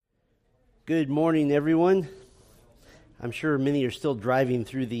Good morning, everyone. I'm sure many are still driving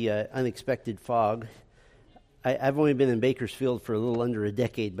through the unexpected fog. I've only been in Bakersfield for a little under a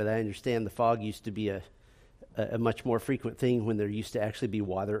decade, but I understand the fog used to be a much more frequent thing when there used to actually be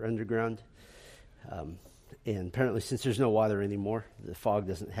water underground. And apparently, since there's no water anymore, the fog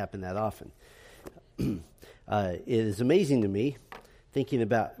doesn't happen that often. It is amazing to me, thinking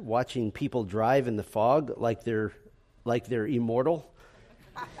about watching people drive in the fog like they're immortal.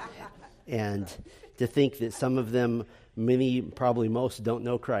 And to think that some of them, many, probably most, don't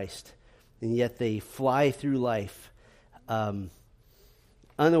know Christ. And yet they fly through life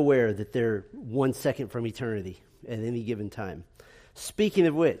unaware that they're 1 second from eternity at any given time. Speaking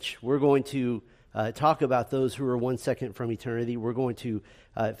of which, we're going to talk about those who are 1 second from eternity. We're going to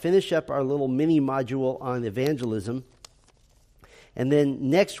finish up our little mini module on evangelism. And then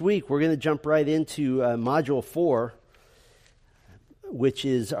next week, we're going to jump right into module 4, which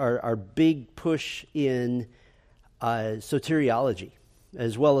is our big push in soteriology,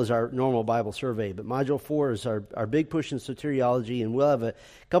 as well as our normal Bible survey. But Module 4 is our big push in soteriology, and we'll have a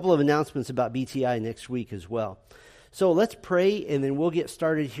couple of announcements about BTI next week as well. So let's pray, and then we'll get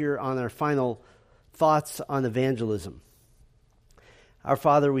started here on our final thoughts on evangelism. Our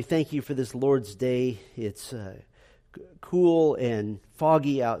Father, we thank you for this Lord's Day. It's cool and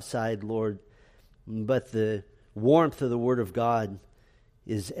foggy outside, Lord, but the warmth of the Word of God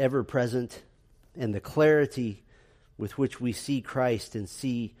is ever present, and the clarity with which we see Christ and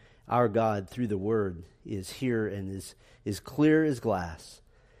see our God through the Word is here and is clear as glass.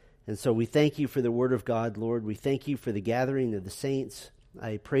 And so we thank you for the Word of God, Lord. We thank you for the gathering of the saints.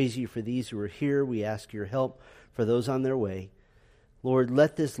 I praise you for these who are here. We ask your help for those on their way. Lord,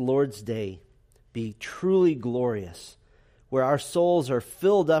 let this Lord's Day be truly glorious, where our souls are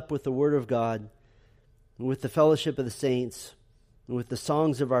filled up with the Word of God, with the fellowship of the saints, with the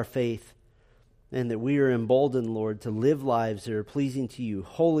songs of our faith, and that we are emboldened, Lord, to live lives that are pleasing to you,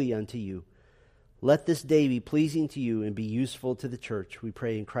 holy unto you. Let this day be pleasing to you and be useful to the church. We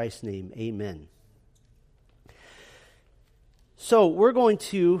pray in Christ's name, amen. So we're going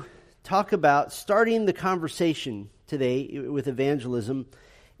to talk about starting the conversation today with evangelism,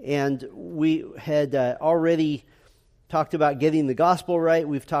 and we had already talked about getting the gospel right.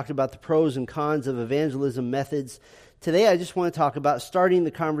 We've talked about the pros and cons of evangelism methods. Today, I just want to talk about starting the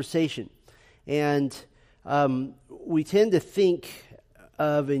conversation. And we tend to think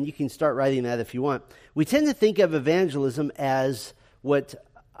of, and you can start writing that if you want, we tend to think of evangelism as what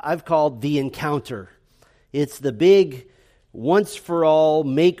I've called the encounter. It's the big, once-for-all,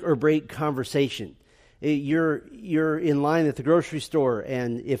 make-or-break conversation. You're in line at the grocery store,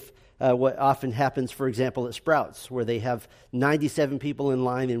 and if what often happens, for example, at Sprouts, where they have 97 people in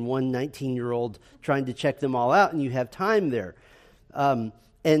line and one 19-year-old trying to check them all out, and you have time there.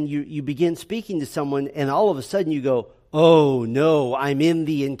 And you begin speaking to someone, and all of a sudden you go, oh, no, I'm in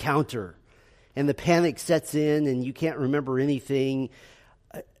the encounter. And the panic sets in, and you can't remember anything.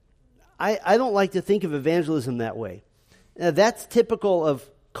 I don't like to think of evangelism that way. Now, that's typical of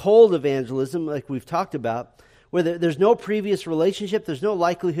cold evangelism, like we've talked about, where there's no previous relationship, there's no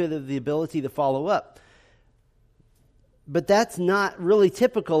likelihood of the ability to follow up. But that's not really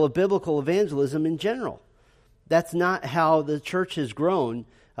typical of biblical evangelism in general. That's not how the church has grown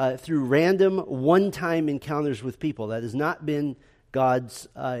through random, one-time encounters with people. That has not been God's,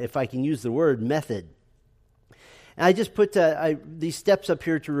 if I can use the word, method. And I just put these steps up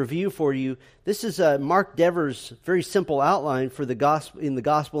here to review for you. This is Mark Dever's very simple outline for the gospel in the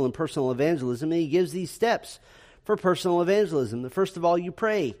gospel and personal evangelism, and he gives these steps for personal evangelism. First of all, you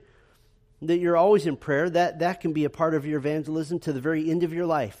pray. That you're always in prayer. That can be a part of your evangelism to the very end of your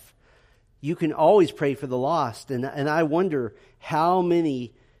life. You can always pray for the lost. And I wonder how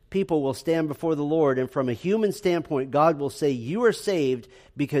many people will stand before the Lord, and from a human standpoint, God will say, you are saved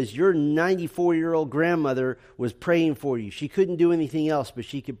because your 94-year-old grandmother was praying for you. She couldn't do anything else, but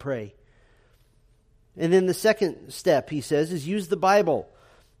she could pray. And then the second step, he says, is use the Bible.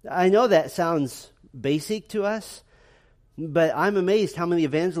 I know that sounds basic to us, but I'm amazed how many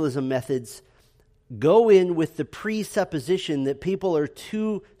evangelism methods go in with the presupposition that people are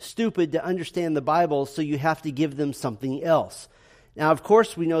too stupid to understand the Bible, so you have to give them something else. Now, of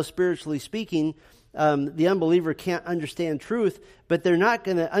course, we know spiritually speaking, the unbeliever can't understand truth, but they're not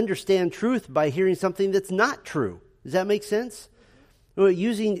going to understand truth by hearing something that's not true. Does that make sense?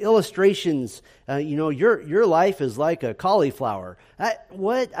 Using illustrations, your life is like a cauliflower.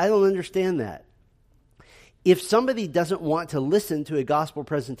 What? I don't understand that. If somebody doesn't want to listen to a gospel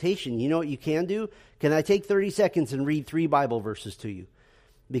presentation, you know what you can do? Can I take 30 seconds and read 3 Bible verses to you?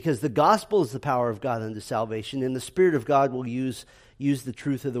 Because the gospel is the power of God unto salvation, and the Spirit of God will use the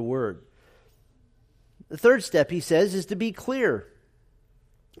truth of the Word. The third step, he says, is to be clear.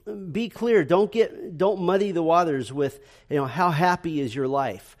 Be clear. Don't muddy the waters with, how happy is your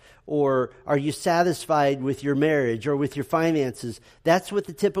life? Or are you satisfied with your marriage or with your finances? That's what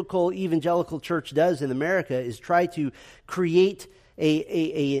the typical evangelical church does in America, is try to create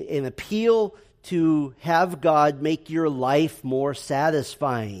an appeal to have God make your life more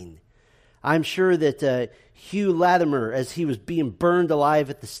satisfying. I'm sure that Hugh Latimer, as he was being burned alive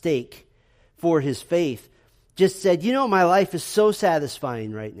at the stake for his faith, just said, my life is so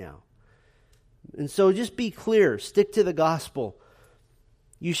satisfying right now. And so just be clear. Stick to the gospel.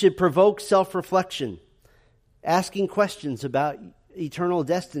 You should provoke self-reflection, asking questions about eternal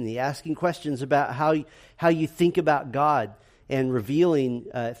destiny, asking questions about how you think about God, and revealing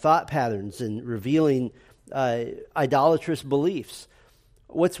thought patterns and revealing idolatrous beliefs.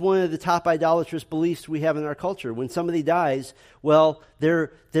 What's one of the top idolatrous beliefs we have in our culture? When somebody dies, well,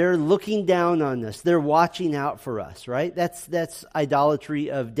 they're looking down on us. They're watching out for us, right? That's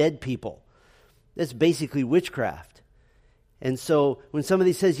idolatry of dead people. That's basically witchcraft. And so when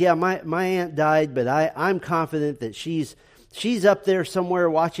somebody says, yeah, my aunt died, but I'm confident that she's up there somewhere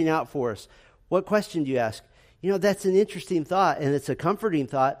watching out for us, what question do you ask? That's an interesting thought, and it's a comforting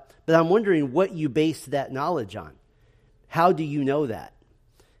thought, but I'm wondering what you base that knowledge on. How do you know that?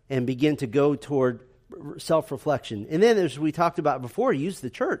 And begin to go toward self-reflection. And then, as we talked about before, use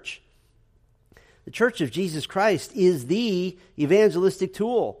the church. The Church of Jesus Christ is the evangelistic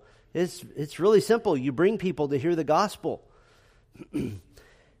tool. It's really simple. You bring people to hear the gospel. And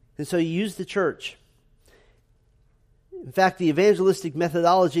so you use the church. In fact, the evangelistic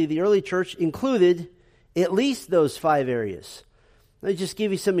methodology of the early church included at least those 5 areas. Let me just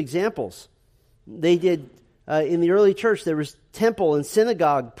give you some examples. They did, in the early church, there was temple and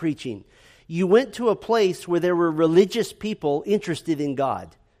synagogue preaching. You went to a place where there were religious people interested in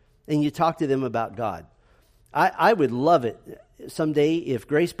God, and you talked to them about God. I would love it someday if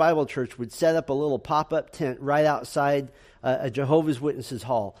Grace Bible Church would set up a little pop-up tent right outside a Jehovah's Witnesses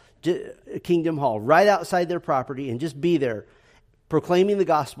hall, a Kingdom Hall, right outside their property, and just be there proclaiming the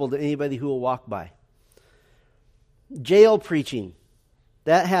gospel to anybody who will walk by. Jail preaching,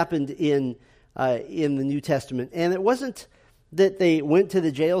 that happened in the New Testament. And it wasn't that they went to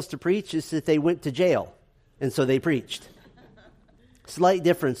the jails to preach, it's that they went to jail, and so they preached. Slight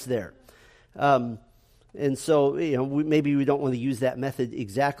difference there. And so, maybe we don't want to use that method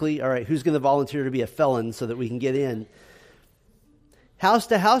exactly. All right, who's going to volunteer to be a felon so that we can get in?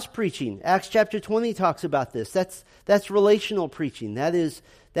 House-to-house preaching. Acts chapter 20 talks about this. That's relational preaching. That is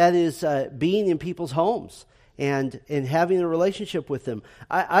being in people's homes and having a relationship with them.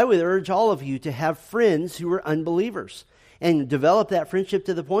 I would urge all of you to have friends who are unbelievers and develop that friendship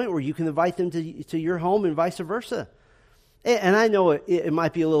to the point where you can invite them to your home and vice versa. And I know it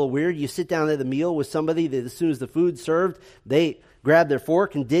might be a little weird. You sit down at a meal with somebody that as soon as the food's served, they grab their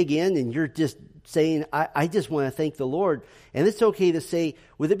fork and dig in, and you're just saying, I just want to thank the Lord. And it's okay to say,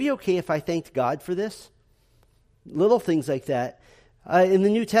 would it be okay if I thanked God for this? Little things like that. In the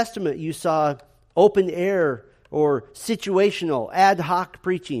New Testament, you saw open air or situational, ad hoc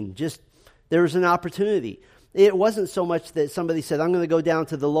preaching. Just there was an opportunity. It wasn't so much that somebody said, I'm going to go down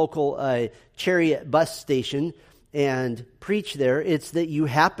to the local Chariot bus station and preach there. It's that you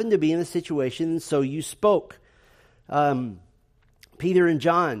happened to be in a situation, and so you spoke. Peter and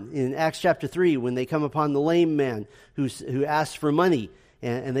John in Acts chapter 3, when they come upon the lame man who asks for money,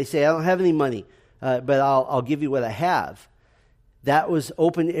 and they say, I don't have any money, but I'll give you what I have. That was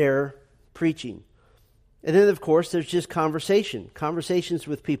open air preaching. And then, of course, there's just conversations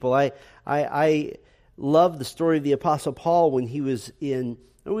with people. I love the story of the Apostle Paul when he was in,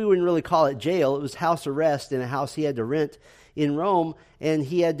 we wouldn't really call it jail, it was house arrest in a house he had to rent in Rome, and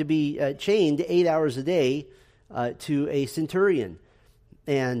he had to be chained 8 hours a day to a centurion.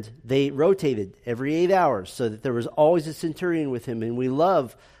 And they rotated every 8 hours so that there was always a centurion with him. And we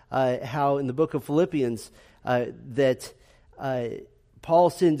love how in the book of Philippians that Paul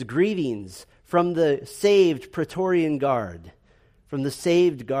sends greetings from the saved Praetorian Guard, from the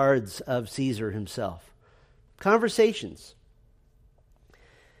saved guards of Caesar himself. Conversations.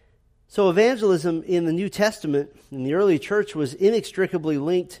 So evangelism in the New Testament, in the early church, was inextricably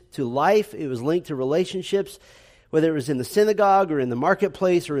linked to life. It was linked to relationships. Whether it was in the synagogue or in the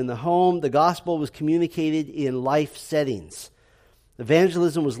marketplace or in the home, the gospel was communicated in life settings.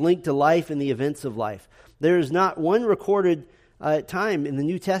 Evangelism was linked to life and the events of life. There is not one recorded time in the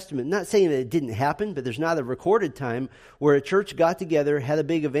New Testament, not saying that it didn't happen, but there's not a recorded time where a church got together, had a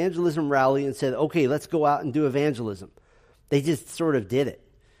big evangelism rally, and said, okay, let's go out and do evangelism. They just sort of did it.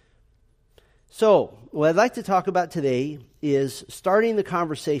 So, what I'd like to talk about today is starting the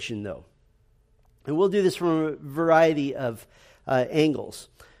conversation, though. And we'll do this from a variety of angles.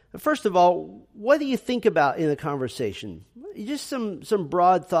 First of all, what do you think about in a conversation? Just some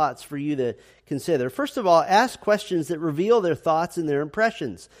broad thoughts for you to consider. First of all, ask questions that reveal their thoughts and their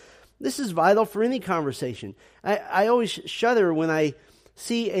impressions. This is vital for any conversation. I always shudder when I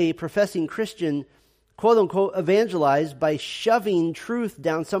see a professing Christian, quote unquote, evangelize by shoving truth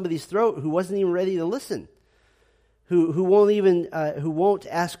down somebody's throat who wasn't even ready to listen, who won't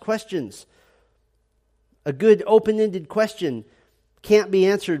ask questions. A good open-ended question can't be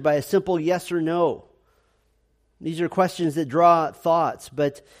answered by a simple yes or no. These are questions that draw thoughts,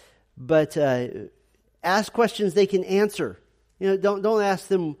 but ask questions they can answer. Don't ask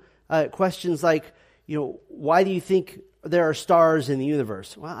them questions like, why do you think there are stars in the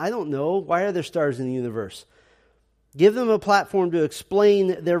universe? Well, I don't know. Why are there stars in the universe? Give them a platform to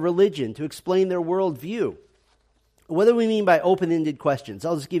explain their religion, to explain their worldview. What do we mean by open-ended questions?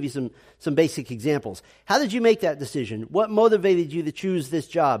 I'll just give you some basic examples. How did you make that decision? What motivated you to choose this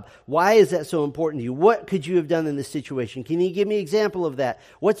job? Why is that so important to you? What could you have done in this situation? Can you give me an example of that?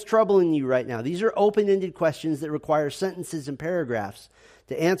 What's troubling you right now? These are open-ended questions that require sentences and paragraphs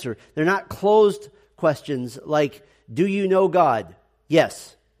to answer. They're not closed questions like, do you know God?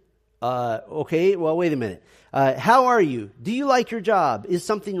 Yes. Okay, well, wait a minute. How are you? Do you like your job? Is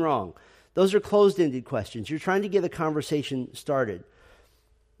something wrong? Those are closed-ended questions. You're trying to get a conversation started.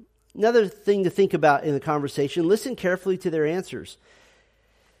 Another thing to think about in the conversation, listen carefully to their answers.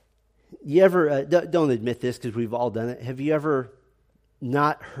 You ever, don't admit this because we've all done it, have you ever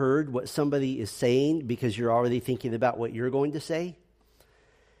not heard what somebody is saying because you're already thinking about what you're going to say?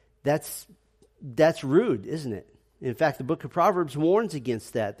 That's rude, isn't it? In fact, the book of Proverbs warns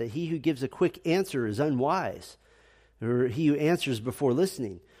against that he who gives a quick answer is unwise, or he who answers before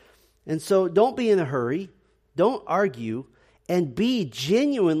listening. And so don't be in a hurry, don't argue, and be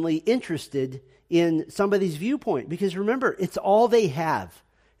genuinely interested in somebody's viewpoint. Because remember, it's all they have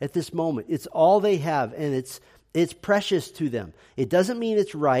at this moment. It's all they have, and it's precious to them. It doesn't mean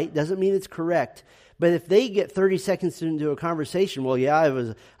it's right, doesn't mean it's correct. But if they get 30 seconds into a conversation, well, yeah,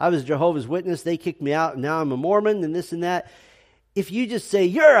 I was Jehovah's Witness, they kicked me out, and now I'm a Mormon, and this and that. If you just say,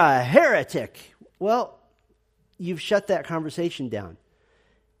 you're a heretic, well, you've shut that conversation down.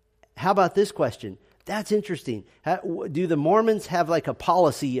 How about this question? That's interesting. Do the Mormons have like a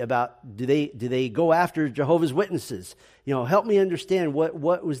policy about, do they go after Jehovah's Witnesses? Help me understand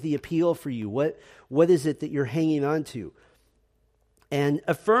what was the appeal for you? What is it that you're hanging on to? And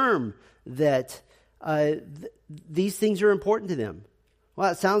affirm that these things are important to them.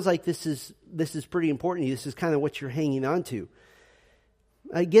 Well, it sounds like this is pretty important to you. This is kind of what you're hanging on to.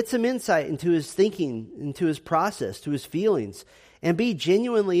 Get some insight into his thinking, into his process, to his feelings, and be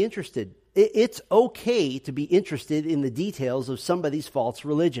genuinely interested. It's okay to be interested in the details of somebody's false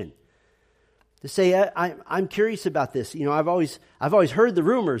religion. To say, I'm curious about this. I've always heard the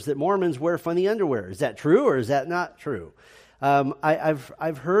rumors that Mormons wear funny underwear. Is that true or is that not true?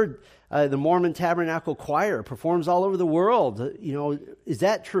 I've heard the Mormon Tabernacle Choir performs all over the world. Is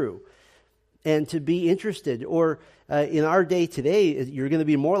that true? And to be interested, or in our day today, you're going to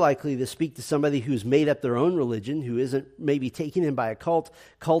be more likely to speak to somebody who's made up their own religion, who isn't maybe taken in by a cult.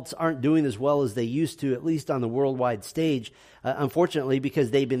 Cults aren't doing as well as they used to, at least on the worldwide stage, unfortunately, because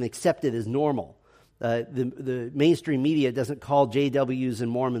they've been accepted as normal. The mainstream media doesn't call JWs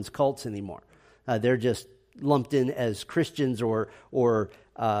and Mormons cults anymore. They're just lumped in as Christians or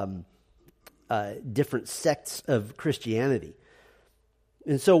different sects of Christianity.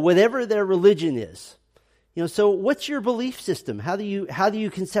 And so whatever their religion is, so what's your belief system? How do you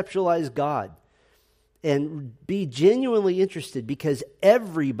conceptualize God? And be genuinely interested, because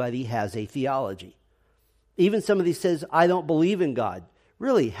everybody has a theology. Even somebody says, I don't believe in God.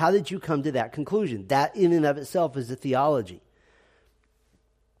 Really, how did you come to that conclusion? That in and of itself is a theology.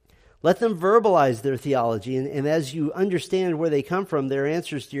 Let them verbalize their theology, and as you understand where they come from, their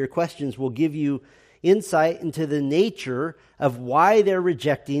answers to your questions will give you insight into the nature of why they're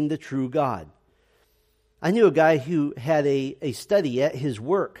rejecting the true God. I knew a guy who had a study at his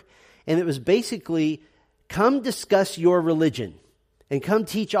work, and it was basically, come discuss your religion, and come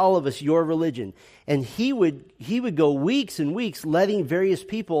teach all of us your religion. And he would go weeks and weeks letting various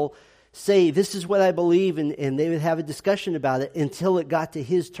people say, this is what I believe, and they would have a discussion about it until it got to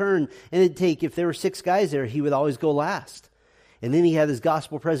his turn. And it'd take, if there were 6 guys there, he would always go last. And then he had his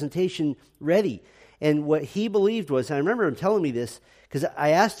gospel presentation ready. And what he believed was, and I remember him telling me this, because I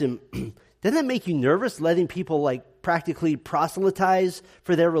asked him, doesn't that make you nervous, letting people like practically proselytize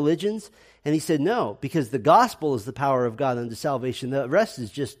for their religions? And he said, no, because the gospel is the power of God unto salvation. The rest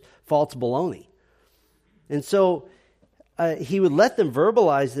is just false baloney. And so he would let them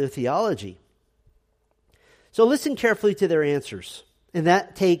verbalize their theology. So listen carefully to their answers. And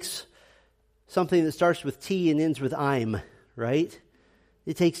that takes something that starts with T and ends with I'm, right?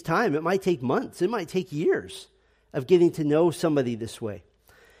 It takes time. It might take months. It might take years of getting to know somebody this way.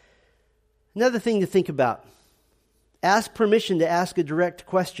 Another thing to think about. Ask permission to ask a direct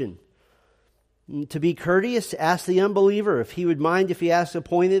question. To be courteous, ask the unbeliever if he would mind if he asks a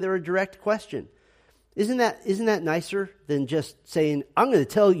pointed or a direct question. Isn't that nicer than just saying, I'm going to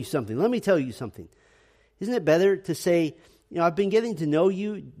tell you something. Let me tell you something. Isn't it better to say, I've been getting to know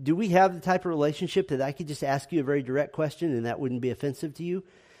you. Do we have the type of relationship that I could just ask you a very direct question and that wouldn't be offensive to you?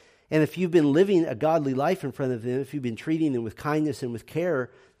 And if you've been living a godly life in front of them, if you've been treating them with kindness and with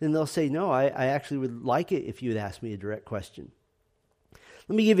care, then they'll say, no, I actually would like it if you would ask me a direct question.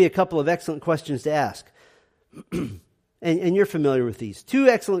 Let me give you a couple of excellent questions to ask. and you're familiar with these. 2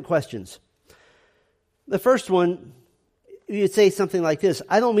 excellent questions. The first one, you'd say something like this.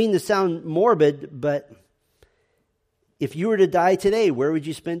 I don't mean to sound morbid, but if you were to die today, where would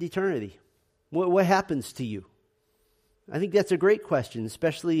you spend eternity? What happens to you? I think that's a great question,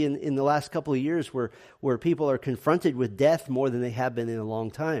 especially in the last couple of years where people are confronted with death more than they have been in a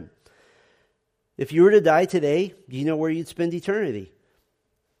long time. If you were to die today, do you know where you'd spend eternity?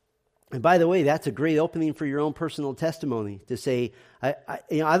 And by the way, that's a great opening for your own personal testimony to say, I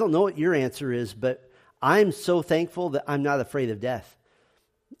don't know what your answer is, but I'm so thankful that I'm not afraid of death.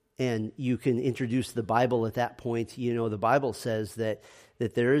 And you can introduce the Bible at that point. The Bible says that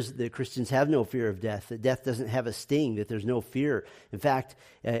Christians have no fear of death, that death doesn't have a sting, that there's no fear. In fact,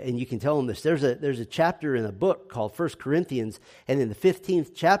 and you can tell them this, there's a chapter in a book called 1 Corinthians, and in the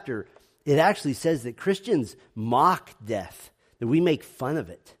 15th chapter, it actually says that Christians mock death, that we make fun of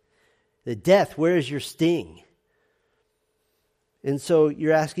it. That death, where is your sting? And so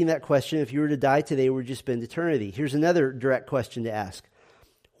you're asking that question, if you were to die today, where would you spend eternity? Here's another direct question to ask.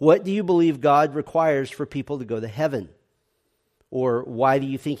 What do you believe God requires for people to go to heaven? Or why do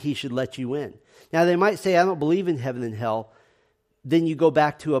you think he should let you in? Now they might say, I don't believe in heaven and hell. Then you go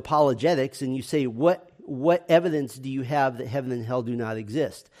back to apologetics and you say, what evidence do you have that heaven and hell do not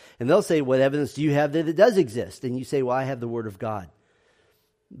exist? And they'll say, what evidence do you have that it does exist? And you say, well, I have the Word of God.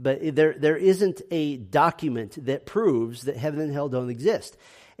 But there isn't a document that proves that heaven and hell don't exist.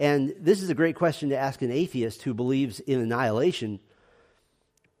 And this is a great question to ask an atheist who believes in annihilation.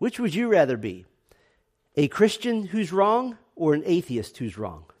 Which would you rather be? A Christian who's wrong or an atheist who's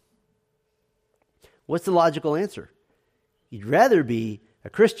wrong? What's the logical answer? You'd rather be a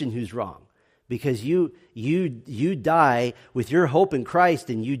Christian who's wrong because you die with your hope in Christ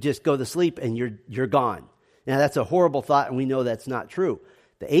and you just go to sleep and you're gone. Now that's a horrible thought and we know that's not true.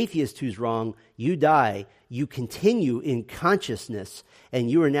 The atheist who's wrong, you die, you continue in consciousness, and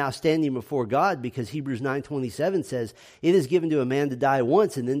you are now standing before God because Hebrews 9:27 says, it is given to a man to die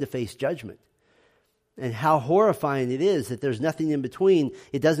once and then to face judgment. And how horrifying it is that there's nothing in between.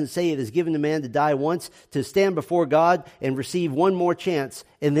 It doesn't say it is given to man to die once, to stand before God and receive one more chance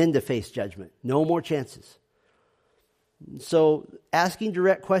and then to face judgment. No more chances. So asking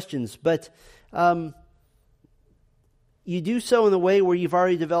direct questions, but you do so in a way where you've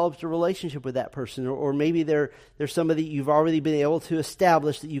already developed a relationship with that person, or maybe there's somebody you've already been able to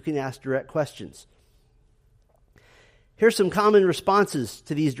establish that you can ask direct questions. Here's some common responses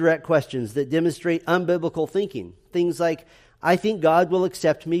to these direct questions that demonstrate unbiblical thinking. Things like, I think God will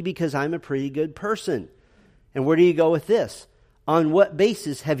accept me because I'm a pretty good person. And where do you go with this? On what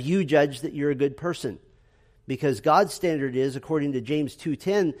basis have you judged that you're a good person? Because God's standard is, according to James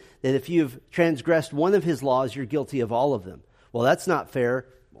 2:10, that if you've transgressed one of his laws, you're guilty of all of them. Well, that's not fair.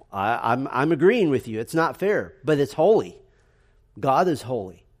 I'm agreeing with you. It's not fair, but it's holy. God is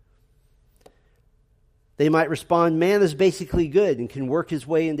holy. They might respond, man is basically good and can work his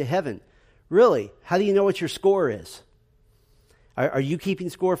way into heaven. Really? How do you know what your score is? Are you keeping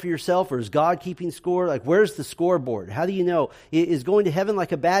score for yourself, or is God keeping score? Like, where's the scoreboard? How do you know? Is going to heaven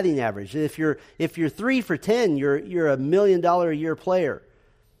like a batting average? If you're 3 for 10, you're $1 million a year player.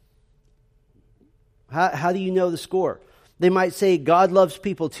 How do you know the score? They might say God loves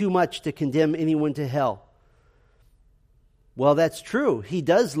people too much to condemn anyone to hell. Well, that's true. He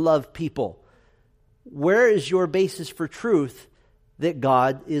does love people. Where is your basis for truth that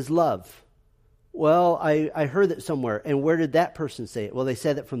God is love? Well, I heard it somewhere. And where did that person say it? Well, they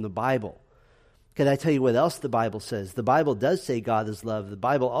said it from the Bible. Can I tell you what else the Bible says? The Bible does say God is love. The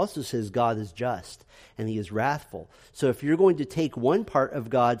Bible also says God is just and he is wrathful. So if you're going to take one part of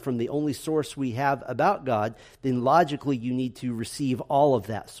God from the only source we have about God, then logically you need to receive all of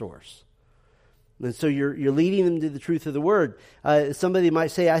that source. And so you're leading them to the truth of the word. Somebody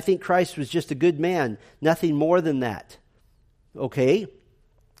might say, I think Christ was just a good man, nothing more than that. Okay.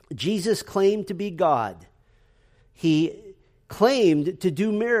 Jesus claimed to be God. he claimed to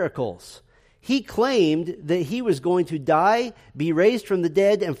do miracles. He claimed that he was going to die, be raised from the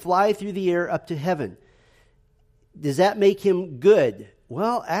dead, and fly through the air up to heaven. Does that make him good?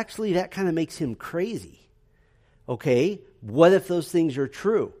 Well, actually, that kind of makes him crazy. Okay, what if those things are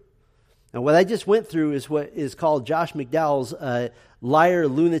true? Now, what I just went through is what is called Josh McDowell's liar,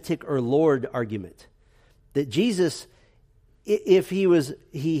 lunatic, or Lord argument. That Jesus, if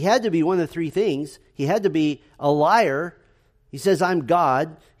he had to be one of three things. He had to be a liar. He says, I'm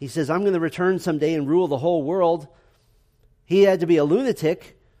God. He says, I'm going to return someday and rule the whole world. He had to be a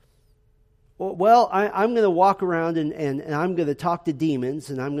lunatic. Well, I'm going to walk around and I'm going to talk to demons,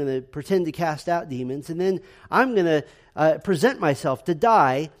 and I'm going to pretend to cast out demons, and then I'm going to present myself to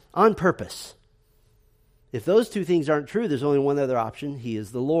die on purpose. If those two things aren't true, there's only one other option. He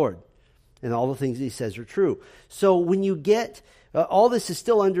is the Lord, and all the things he says are true. So when you get, all this is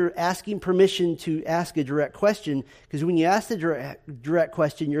still under asking permission to ask a direct question, because when you ask the direct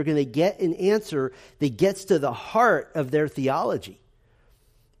question, you're going to get an answer that gets to the heart of their theology.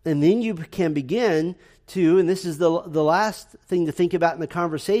 And then you can begin to, and this is the last thing to think about in the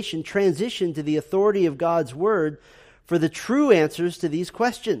conversation, transition to the authority of God's Word for the true answers to these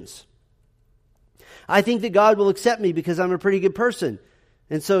questions. I think that God will accept me because I'm a pretty good person.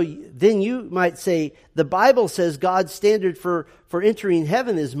 And so then you might say, the Bible says God's standard for entering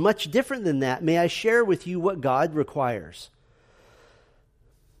heaven is much different than that. May I share with you what God requires?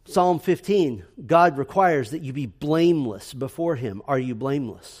 Psalm 15, God requires that you be blameless before Him. Are you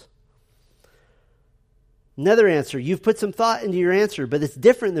blameless? Another answer, you've put some thought into your answer, but it's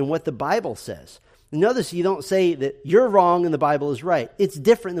different than what the Bible says. Notice you don't say that you're wrong and the Bible is right. It's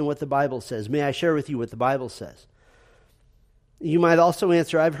different than what the Bible says. May I share with you what the Bible says? You might also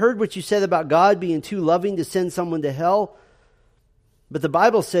answer, I've heard what you said about God being too loving to send someone to hell, but the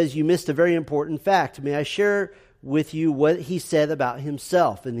Bible says you missed a very important fact. May I share with you what He said about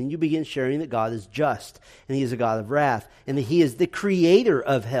Himself? And then you begin sharing that God is just, and He is a God of wrath, and that He is the creator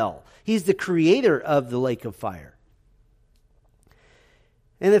of hell. He's the creator of the lake of fire.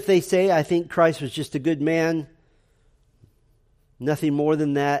 And if they say, I think Christ was just a good man, nothing more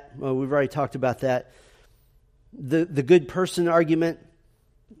than that, well, we've already talked about that. The good person argument,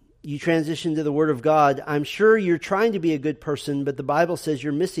 you transition to the Word of God. I'm sure you're trying to be a good person, but the Bible says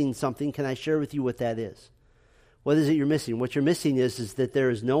you're missing something. Can I share with you what that is? What is it you're missing? What you're missing is that there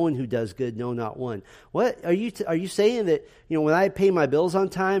is no one who does good, no, not one. What are you saying that, when I pay my bills on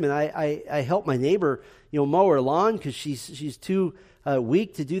time and I help my neighbor, mow her lawn because she's too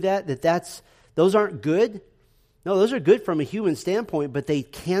weak to do those aren't good? No, those are good from a human standpoint, but they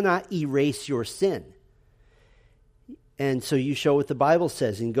cannot erase your sin. And so you show what the Bible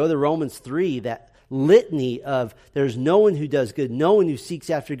says. And go to Romans 3, that litany of there's no one who does good, no one who seeks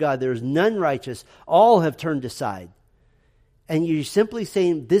after God, there is none righteous, all have turned aside. And you're simply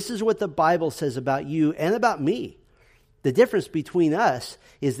saying, this is what the Bible says about you and about me. The difference between us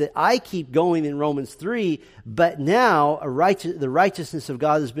is that I keep going in Romans 3, but now the righteousness of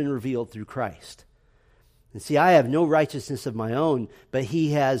God has been revealed through Christ. And see, I have no righteousness of my own, but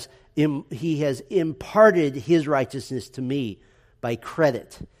He has imparted His righteousness to me by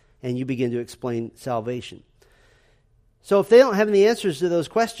credit. And you begin to explain salvation. So if they don't have any answers to those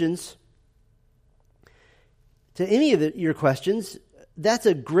questions, to any of your questions, that's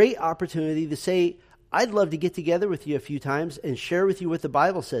a great opportunity to say, I'd love to get together with you a few times and share with you what the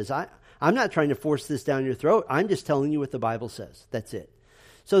Bible says. I'm not trying to force this down your throat. I'm just telling you what the Bible says. That's it.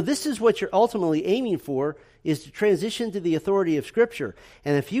 So this is what you're ultimately aiming for, is to transition to the authority of Scripture.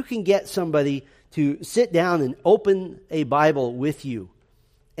 And if you can get somebody to sit down and open a Bible with you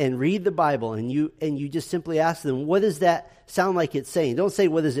and read the Bible, and you just simply ask them, what does that sound like it's saying? Don't say,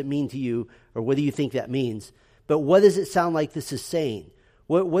 what does it mean to you, or what do you think that means? But what does it sound like this is saying?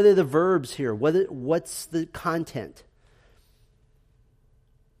 What are the verbs here? What's the content?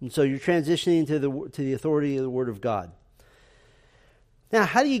 And so you're transitioning to the authority of the Word of God. Now,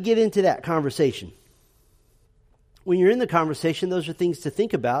 how do you get into that conversation? When you're in the conversation, those are things to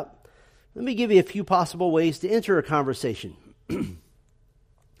think about. Let me give you a few possible ways to enter a conversation.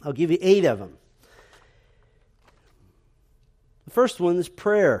 I'll give you 8 of them. The first one is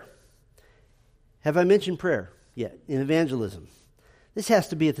prayer. Have I mentioned prayer yet in evangelism? This has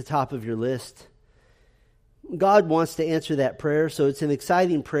to be at the top of your list. God wants to answer that prayer, so it's an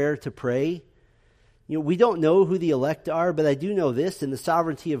exciting prayer to pray. We don't know who the elect are, but I do know this. In the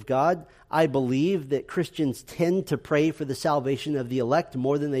sovereignty of God, I believe that Christians tend to pray for the salvation of the elect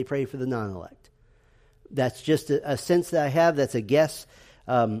more than they pray for the non-elect. That's just a sense that I have. That's a guess.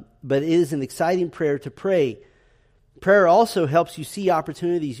 But it is an exciting prayer to pray. Prayer also helps you see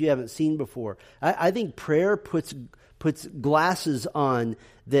opportunities you haven't seen before. I think prayer puts glasses on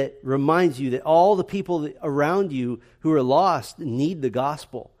that reminds you that all the people around you who are lost need the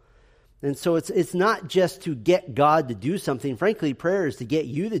gospel. And so it's not just to get God to do something. Frankly, prayer is to get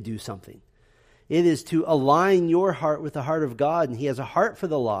you to do something. It is to align your heart with the heart of God, and He has a heart for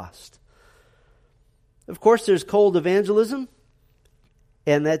the lost. Of course, there's cold evangelism,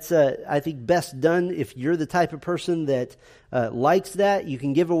 and that's, I think, best done if you're the type of person that likes that. You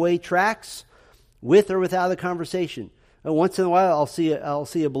can give away tracts with or without a conversation. Once in a while, I'll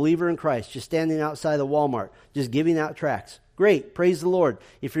see a believer in Christ just standing outside of Walmart, just giving out tracts. Great, praise the Lord.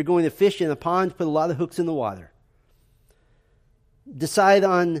 If you're going to fish in a pond, put a lot of hooks in the water. Decide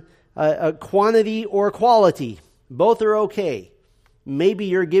on a quantity or quality. Both are okay. Maybe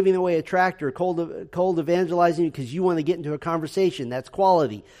you're giving away a tract or cold evangelizing because you want to get into a conversation. That's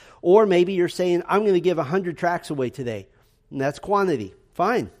quality. Or maybe you're saying, I'm going to give 100 tracts away today. And that's quantity.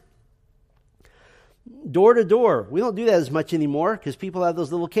 Fine. Door to door. We don't do that as much anymore because people have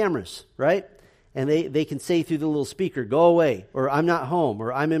those little cameras, right? And they can say through the little speaker, go away, or I'm not home,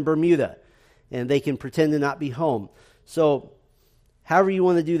 or I'm in Bermuda. And they can pretend to not be home. So however you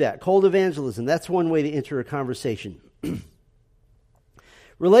want to do that. Cold evangelism, that's one way to enter a conversation.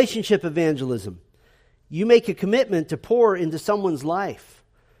 Relationship evangelism. You make a commitment to pour into someone's life.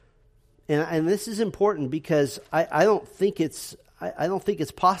 And this is important because I don't think it's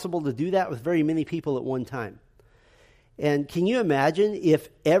possible to do that with very many people at one time. And can you imagine if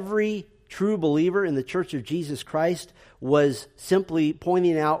every true believer in the Church of Jesus Christ was simply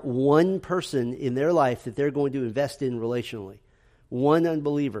pointing out one person in their life that they're going to invest in relationally? One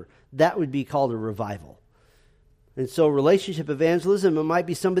unbeliever. That would be called a revival. And so relationship evangelism, it might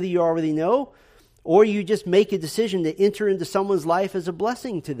be somebody you already know, or you just make a decision to enter into someone's life as a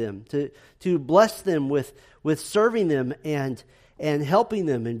blessing to them, to bless them with serving them and helping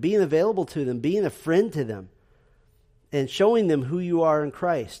them and being available to them, being a friend to them, and showing them who you are in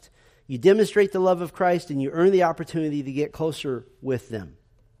Christ. You demonstrate the love of Christ and you earn the opportunity to get closer with them.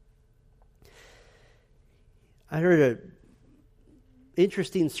 I heard an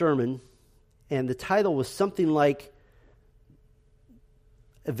interesting sermon, and the title was something like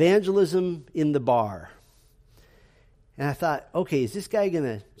Evangelism in the Bar. And I thought, okay, is this guy going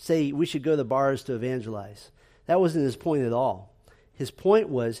to say we should go to bars to evangelize? That wasn't his point at all. His point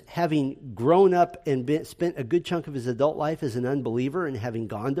was, having grown up and spent a good chunk of his adult life as an unbeliever and having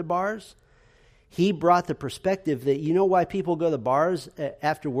gone to bars, he brought the perspective that, you know why people go to bars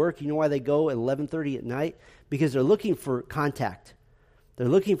after work? You know why they go at 11:30 at night? Because they're looking for contact. They're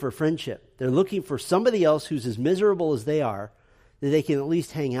looking for friendship. They're looking for somebody else who's as miserable as they are that they can at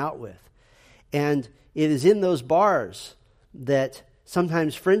least hang out with. And it is in those bars that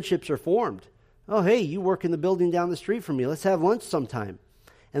sometimes friendships are formed. Oh, hey, you work in the building down the street from me. Let's have lunch sometime.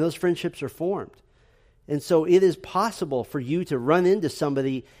 And those friendships are formed. And so it is possible for you to run into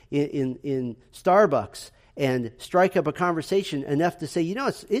somebody in Starbucks and strike up a conversation enough to say, you know,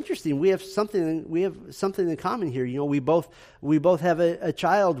 it's interesting. We have something in common here. You know, we both have a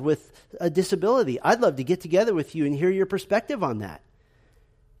child with a disability. I'd love to get together with you and hear your perspective on that.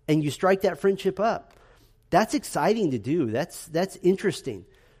 And you strike that friendship up. That's exciting to do. That's interesting.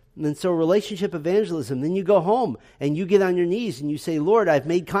 And so relationship evangelism, then you go home and you get on your knees and you say, Lord, I've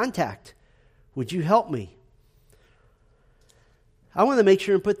made contact. Would you help me? I want to make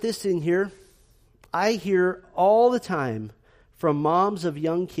sure and put this in here. I hear all the time from moms of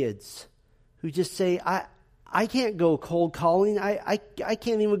young kids who just say, I can't go cold calling. I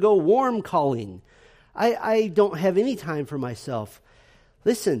can't even go warm calling. I don't have any time for myself.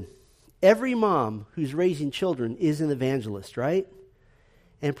 Listen, every mom who's raising children is an evangelist, right?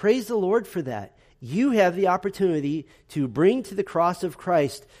 And praise the Lord for that. You have the opportunity to bring to the cross of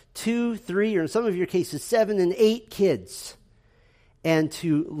Christ 2, 3, or in some of your cases 7 and 8 kids, and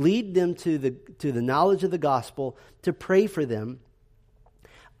to lead them to the knowledge of the gospel, to pray for them.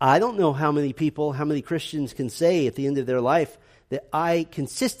 I don't know how many Christians can say at the end of their life that I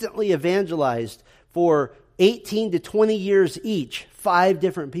consistently evangelized for 18 to 20 years each, 5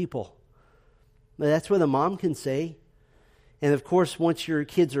 different people. But that's what a mom can say. And of course, once your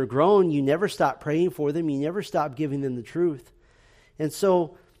kids are grown, you never stop praying for them. You never stop giving them the truth. And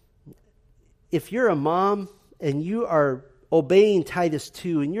so, if you're a mom and you are obeying Titus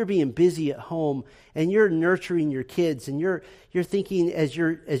 2 and you're being busy at home and you're nurturing your kids and you're thinking as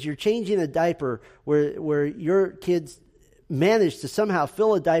you're changing a diaper where your kids manage to somehow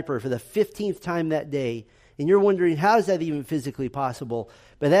fill a diaper for the 15th time that day, and you're wondering, how is that even physically possible?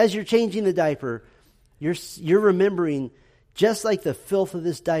 But as you're changing the diaper, you're remembering, Just like the filth of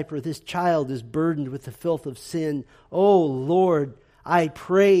this diaper, this child is burdened with the filth of sin. Oh, Lord, I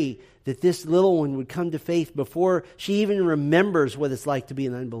pray that this little one would come to faith before she even remembers what it's like to be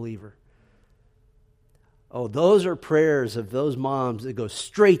an unbeliever. Oh, those are prayers of those moms that go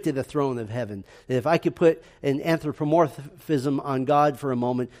straight to the throne of heaven. That if I could put an anthropomorphism on God for a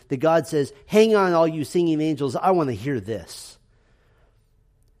moment, that God says, hang on, all you singing angels, I want to hear this.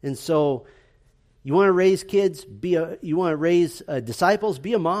 And so, you want to raise kids, you want to raise disciples,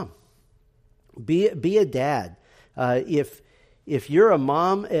 be a mom. Be a dad. If you're a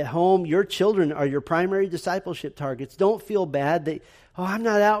mom at home, your children are your primary discipleship targets. Don't feel bad that, I'm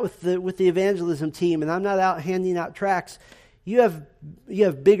not out with the evangelism team and I'm not out handing out tracts. You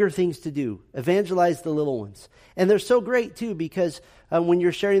have bigger things to do. Evangelize the little ones. And they're so great too, because when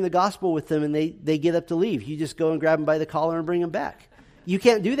you're sharing the gospel with them and they get up to leave, you just go and grab them by the collar and bring them back. You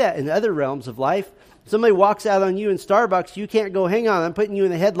can't do that in other realms of life. Somebody walks out on you in Starbucks, you can't go, hang on, I'm putting you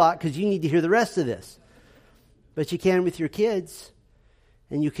in a headlock because you need to hear the rest of this. But you can with your kids,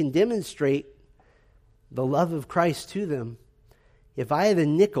 and you can demonstrate the love of Christ to them. If I had a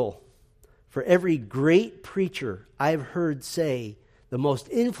nickel for every great preacher I've heard say, the most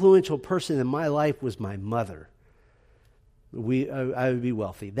influential person in my life was my mother, I would be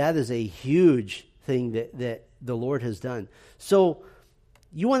wealthy. That is a huge thing that the Lord has done. So,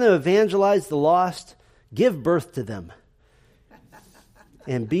 you want to evangelize the lost? Give birth to them.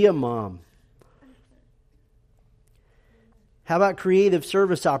 And be a mom. How about creative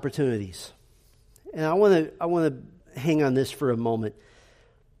service opportunities? And I want to hang on this for a moment.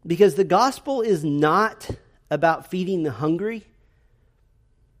 Because the gospel is not about feeding the hungry.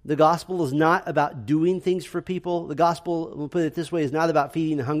 The gospel is not about doing things for people. The gospel, we'll put it this way, is not about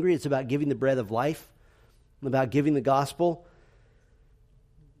feeding the hungry. It's about giving the bread of life. About giving the gospel.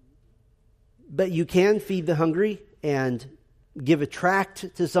 But you can feed the hungry and give a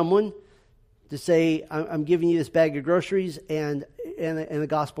tract to someone to say, I'm giving you this bag of groceries and a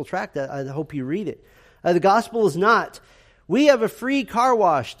gospel tract. I hope you read it. The gospel is not, we have a free car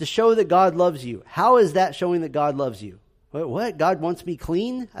wash to show that God loves you. How is that showing that God loves you? What? God wants me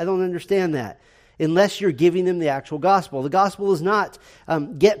clean? I don't understand that. Unless you're giving them the actual gospel. The gospel is not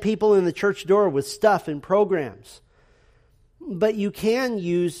get people in the church door with stuff and programs. But you can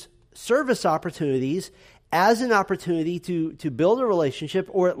use service opportunities as an opportunity to build a relationship,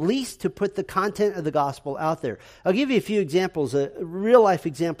 or at least to put the content of the gospel out there. I'll give you a few examples, real life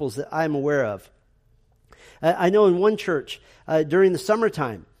examples that I'm aware of. I know in one church, during the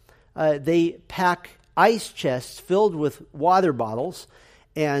summertime, they pack ice chests filled with water bottles,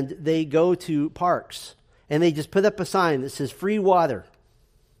 and they go to parks, and they just put up a sign that says free water.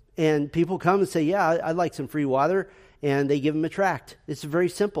 And people come and say, yeah, I'd like some free water. And they give them a tract. It's very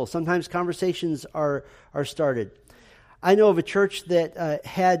simple. Sometimes conversations are started. I know of a church that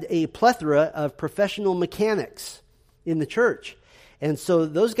had a plethora of professional mechanics in the church. And so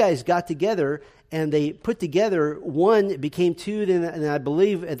those guys got together and they put together one, it became two, and I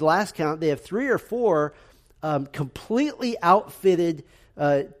believe at the last count they have 3 or 4 completely outfitted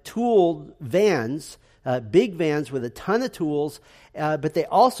tooled vans, big vans with a ton of tools, but they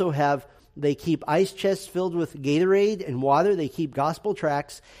also they keep ice chests filled with Gatorade and water. They keep gospel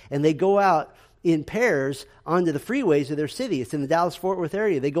tracts, and they go out in pairs onto the freeways of their city. It's in the Dallas-Fort Worth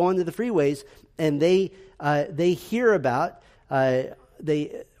area. They go onto the freeways, and they hear about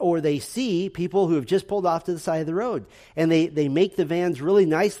they see people who have just pulled off to the side of the road, and they make the vans really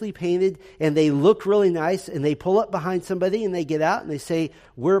nicely painted, and they look really nice, and they pull up behind somebody, and they get out, and they say,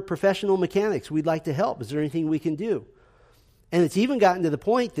 "We're professional mechanics. We'd like to help. Is there anything we can do?" And it's even gotten to the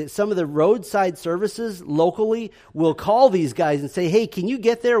point that some of the roadside services locally will call these guys and say, "Hey, can you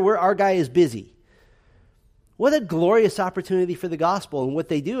get there? Our guy is busy." What a glorious opportunity for the gospel. And what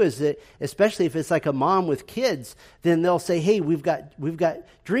they do is that, especially if it's like a mom with kids, then they'll say, "Hey, we've got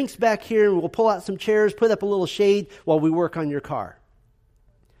drinks back here, and we'll pull out some chairs, put up a little shade while we work on your car."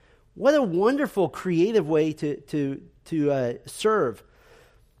 What a wonderful, creative way to serve.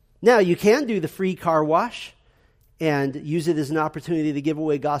 Now, you can do the free car wash and use it as an opportunity to give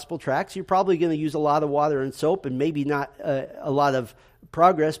away gospel tracts. You're probably going to use a lot of water and soap and maybe not a lot of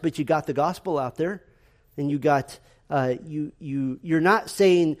progress, but you got the gospel out there, and you got you're not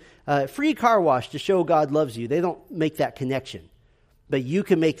saying free car wash to show God loves you. They don't make that connection, but you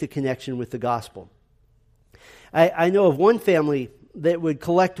can make the connection with the gospel. I know of one family that would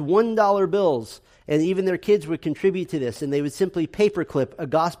collect $1 bills, and even their kids would contribute to this, and they would simply paperclip a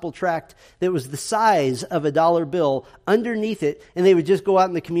gospel tract that was the size of a $1 bill underneath it, and they would just go out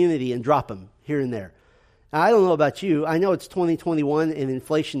in the community and drop them here and there. Now, I don't know about you. I know it's 2021 and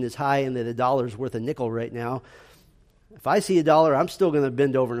inflation is high and that $1 is worth a nickel right now. If I see $1, I'm still going to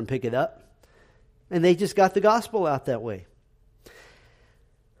bend over and pick it up. And they just got the gospel out that way.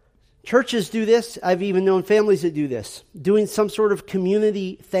 Churches do this. I've even known families that do this, doing some sort of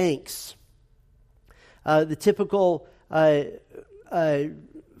community thanks. The typical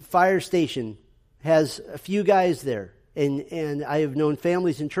fire station has a few guys there. And I have known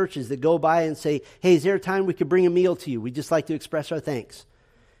families in churches that go by and say, hey, is there a time we could bring a meal to you? We'd just like to express our thanks.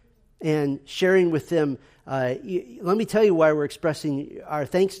 And sharing with them, let me tell you why we're expressing our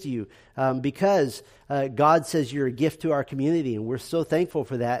thanks to you. Because God says you're a gift to our community, and we're so thankful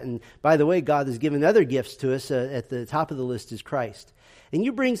for that. And by the way, God has given other gifts to us. At the top of the list is Christ. And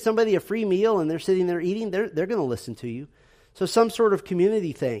you bring somebody a free meal, and they're sitting there eating, they're going to listen to you. So some sort of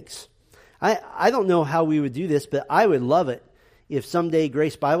community thanks. I don't know how we would do this, but I would love it if someday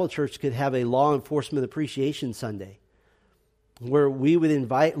Grace Bible Church could have a law enforcement appreciation Sunday where we would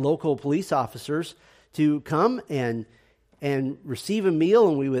invite local police officers to come and receive a meal,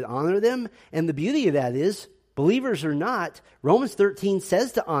 and we would honor them. And the beauty of that is, believers or not, Romans 13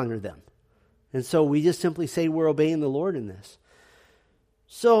 says to honor them. And so we just simply say we're obeying the Lord in this.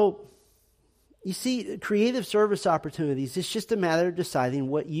 So, you see, creative service opportunities, it's just a matter of deciding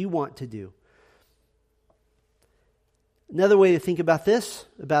what you want to do. Another way to think about this,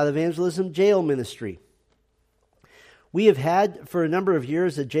 about evangelism, jail ministry. We have had for a number of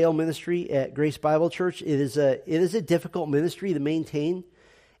years a jail ministry at Grace Bible Church. It is a difficult ministry to maintain.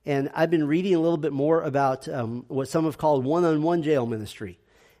 And I've been reading a little bit more about what some have called one-on-one jail ministry.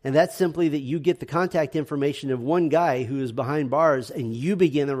 And that's simply that you get the contact information of one guy who is behind bars, and you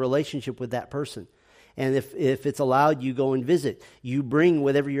begin a relationship with that person. And if it's allowed, you go and visit. You bring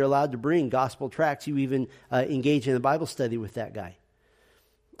whatever you're allowed to bring, gospel tracts. You even engage in a Bible study with that guy.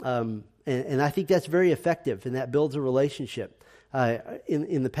 And I think that's very effective, and that builds a relationship.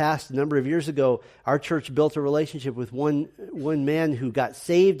 In the past, a number of years ago, our church built a relationship with one man who got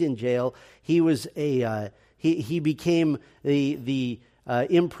saved in jail. He was he became the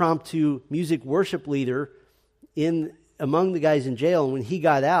impromptu music worship leader among the guys in jail. And when he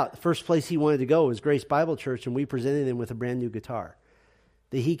got out, the first place he wanted to go was Grace Bible Church, and we presented him with a brand new guitar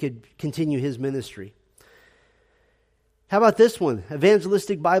that he could continue his ministry. How about this one?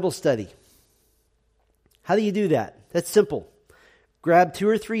 Evangelistic Bible study. How do you do that? That's simple. Grab 2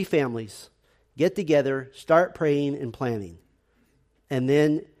 or 3 families, get together, start praying and planning, and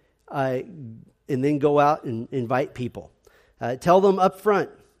then go out and invite people. Tell them up front,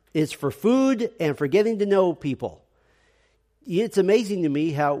 it's for food and for getting to know people. It's amazing to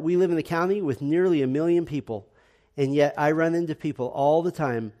me how we live in a county with nearly 1 million people, and yet I run into people all the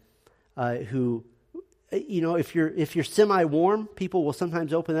time who, if you're semi-warm, people will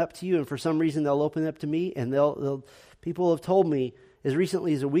sometimes open up to you, and for some reason they'll open up to me, and people have told me as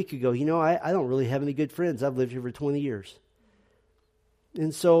recently as a week ago, I don't really have any good friends. I've lived here for 20 years.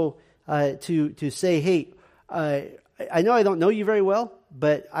 And so to say, hey, I know I don't know you very well,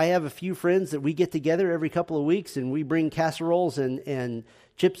 but I have a few friends that we get together every couple of weeks, and we bring casseroles and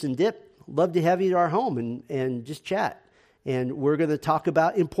chips and dip. Love to have you at our home and just chat. And we're going to talk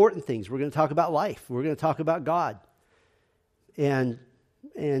about important things. We're going to talk about life. We're going to talk about God. And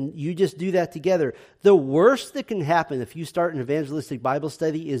you just do that together. The worst that can happen if you start an evangelistic Bible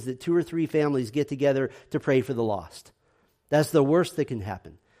study is that 2 or 3 families get together to pray for the lost. That's the worst that can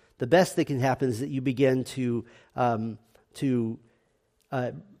happen. The best that can happen is that you begin to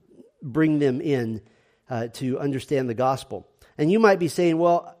bring them in to understand the gospel. And you might be saying,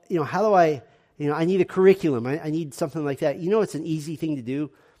 well, how do I need a curriculum. I need something like that. It's an easy thing to do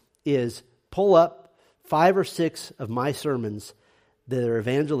is pull up 5 or 6 of my sermons that are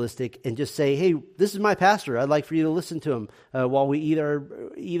evangelistic and just say, hey, this is my pastor. I'd like for you to listen to him while we eat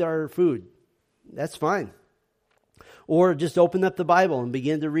our food. That's fine. Or just open up the Bible and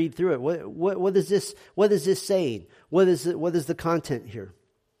begin to read through it. What is this? What is this saying? What is the content here?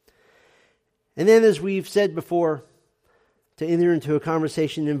 And then, as we've said before, to enter into a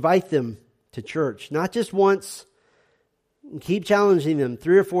conversation, invite them to church, not just once. Keep challenging them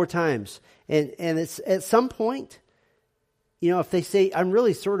 3 or 4 times, and it's at some point, if they say, "I'm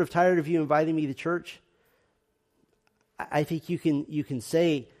really sort of tired of you inviting me to church," I think you can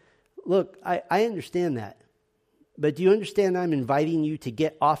say, "Look, I understand that, but do you understand I'm inviting you to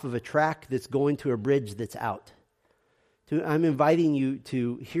get off of a track that's going to a bridge that's out? I'm inviting you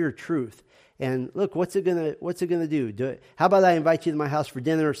to hear truth." And look, what's it gonna do? How about I invite you to my house for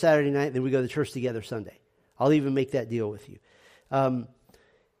dinner Saturday night, and then we go to church together Sunday? I'll even make that deal with you.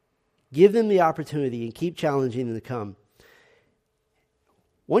 Give them the opportunity and keep challenging them to come.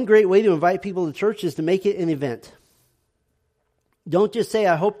 One great way to invite people to church is to make it an event. Don't just say,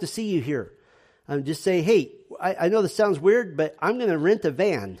 "I hope to see you here." Just say, "Hey, I know this sounds weird, but I'm going to rent a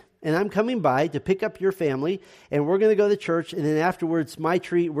van, and I'm coming by to pick up your family, and we're going to go to church, and then afterwards, my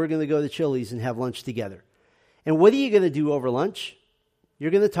treat, we're going to go to Chili's and have lunch together. And what are you going to do over lunch?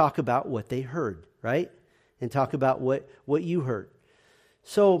 You're going to talk about what they heard, right? And talk about what you heard.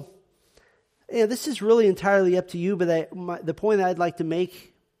 So, this is really entirely up to you, but the point I'd like to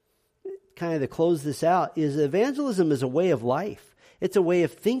make, kind of to close this out, is evangelism is a way of life. It's a way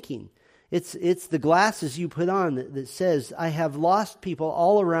of thinking. It's the glasses you put on that says, I have lost people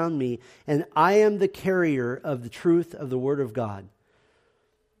all around me, and I am the carrier of the truth of the Word of God.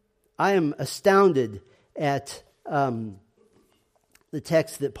 I am astounded at the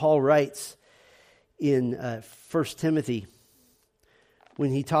text that Paul writes in 1 Timothy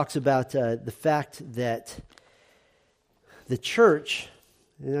when he talks about the fact that the church,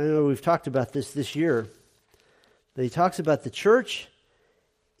 and I know we've talked about this year, but he talks about the church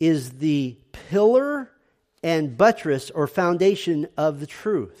is the pillar and buttress or foundation of the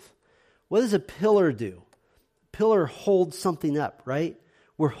truth. What does a pillar do? A pillar holds something up, right?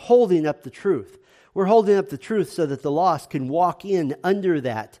 We're holding up the truth. We're holding up the truth so that the lost can walk in under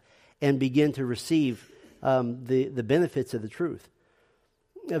that and begin to receive the benefits of the truth.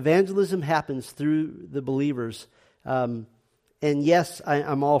 Evangelism happens through the believers. And yes,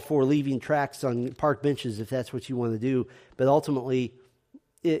 I'm all for leaving tracts on park benches if that's what you want to do. But ultimately,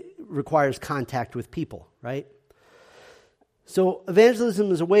 it requires contact with people, right? So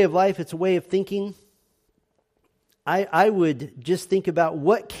evangelism is a way of life. It's a way of thinking. I would just think about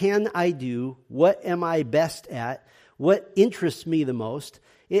what can I do? What am I best at? What interests me the most?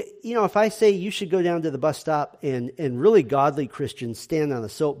 If I say you should go down to the bus stop and really godly Christians stand on a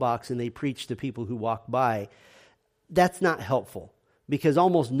soapbox and they preach to people who walk by, that's not helpful because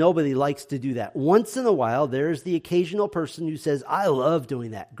almost nobody likes to do that. Once in a while, there's the occasional person who says, I love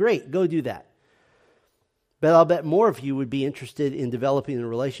doing that. Great, go do that. But I'll bet more of you would be interested in developing a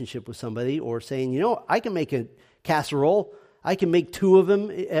relationship with somebody or saying, I can make a casserole. I can make 2 of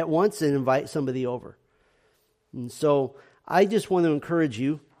them at once and invite somebody over. And so I just want to encourage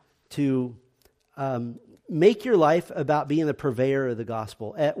you to make your life about being a purveyor of the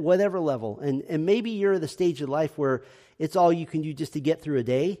gospel at whatever level. And maybe you're at the stage of life where it's all you can do just to get through a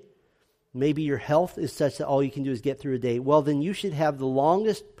day. Maybe your health is such that all you can do is get through a day. Well, then you should have the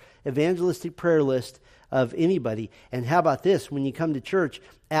longest evangelistic prayer list of anybody. And how about this? When you come to church,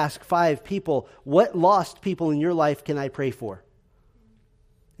 ask 5 people, what lost people in your life can I pray for?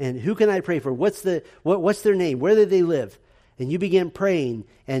 And who can I pray for? What's their name? Where do they live? And you begin praying,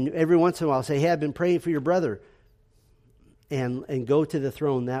 and every once in a while say, hey, I've been praying for your brother. And go to the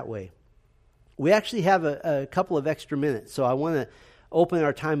throne that way. We actually have a couple of extra minutes, so I want to open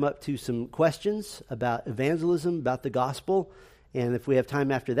our time up to some questions about evangelism, about the gospel. And if we have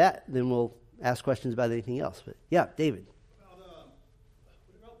time after that, then we'll ask questions about anything else. But yeah, David. What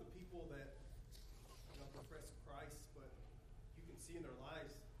about the people that profess Christ, but you can see in their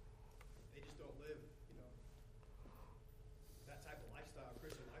lives they just don't live, that type of lifestyle,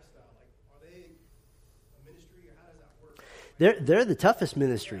 Christian lifestyle? Like, are they a ministry, or how does that work? They're the toughest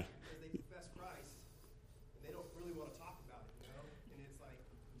ministry. Because they profess Christ, and they don't really want to talk about it, And it's like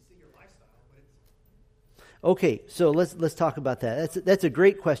you see your lifestyle, but it's. Okay, so let's talk about that. That's a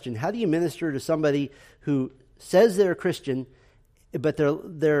great question. How do you minister to somebody who says they're a Christian, but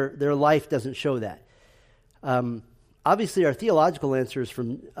their life doesn't show that? Obviously, our theological answer is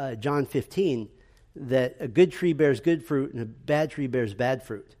from John 15, that a good tree bears good fruit and a bad tree bears bad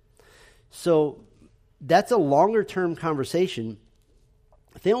fruit. So that's a longer term conversation.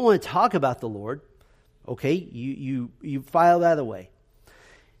 If they don't want to talk about the Lord, okay, you file that away.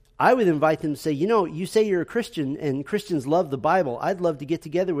 I would invite them to say, you say you're a Christian and Christians love the Bible. I'd love to get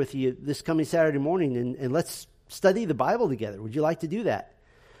together with you this coming Saturday morning and let's study the Bible together. Would you like to do that?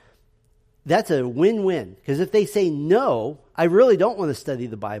 That's a win-win. Because if they say, no, I really don't want to study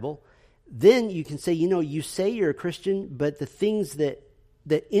the Bible, then you can say, you say you're a Christian, but the things that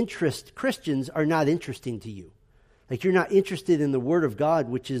interest Christians are not interesting to you. Like you're not interested in the Word of God,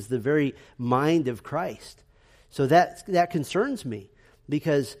 which is the very mind of Christ. So that concerns me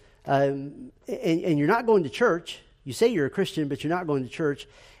because... and you're not going to church. You say you're a Christian, but you're not going to church,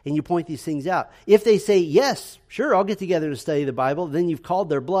 and you point these things out. If they say, yes, sure, I'll get together to study the Bible, then you've called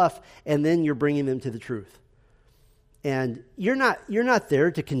their bluff, and then you're bringing them to the truth. And you're not there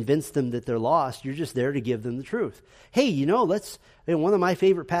to convince them that they're lost. You're just there to give them the truth. Hey, one of my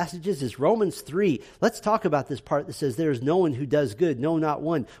favorite passages is Romans 3. Let's talk about this part that says there is no one who does good, no, not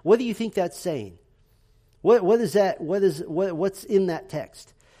one. What do you think that's saying? What is that? What's in that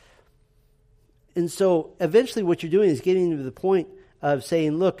text? And so eventually what you're doing is getting to the point of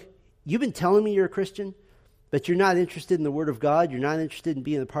saying, look, you've been telling me you're a Christian, but you're not interested in the Word of God, you're not interested in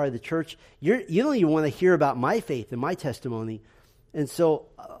being a part of the church, you don't even want to hear about my faith and my testimony. And so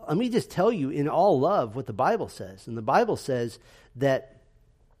let me just tell you in all love what the Bible says. And the Bible says that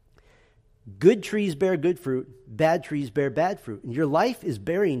good trees bear good fruit, bad trees bear bad fruit. And your life is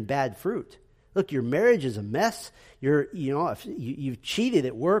bearing bad fruit. Look, your marriage is a mess. You've cheated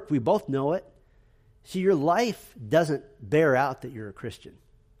at work. We both know it. So your life doesn't bear out that you're a Christian.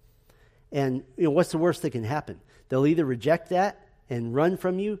 And what's the worst that can happen? They'll either reject that and run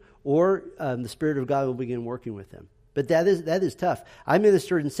from you, or the Spirit of God will begin working with them. But that is tough. I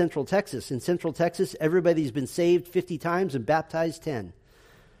ministered in Central Texas. In Central Texas, everybody's been saved 50 times and baptized 10.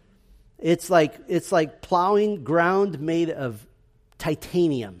 It's like plowing ground made of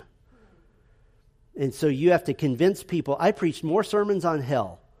titanium. And so you have to convince people. I preached more sermons on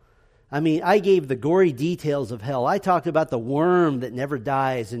hell. I mean, I gave the gory details of hell. I talked about the worm that never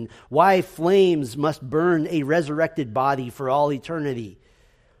dies and why flames must burn a resurrected body for all eternity.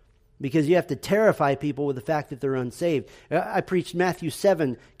 Because you have to terrify people with the fact that they're unsaved. I preached Matthew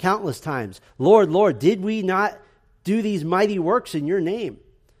 7 countless times. Lord, Lord, did we not do these mighty works in your name?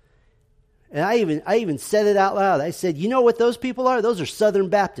 And I even said it out loud. I said, you know what those people are? Those are Southern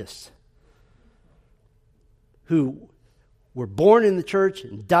Baptists who were born in the church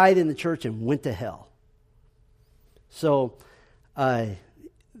and died in the church and went to hell. So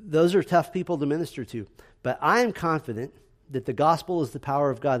those are tough people to minister to. But I am confident that the gospel is the power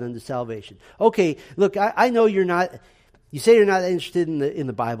of God unto salvation. Okay, look, I know you're not, you say you're not interested in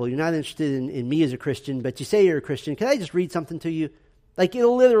the Bible, you're not interested in me as a Christian, but you say you're a Christian. Can I just read something to you? Like,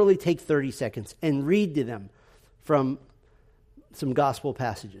 it'll literally take 30 seconds and read to them from some gospel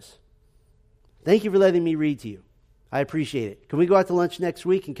passages. Thank you for letting me read to you. I appreciate it. Can we go out to lunch next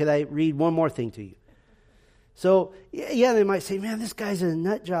week, and can I read one more thing to you? So, yeah, they might say, man, this guy's a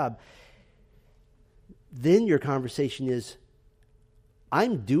nut job. Then your conversation is,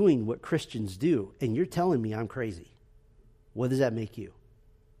 I'm doing what Christians do, and you're telling me I'm crazy. What does that make you?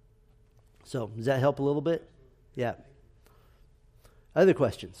 So, does that help a little bit? Yeah. Other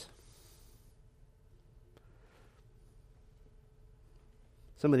questions?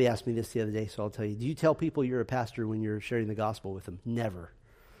 Somebody asked me this the other day, so I'll tell you. Do you tell people you're a pastor when you're sharing the gospel with them? Never.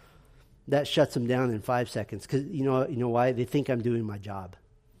 That shuts them down in 5 seconds. Because you know why? They think I'm doing my job.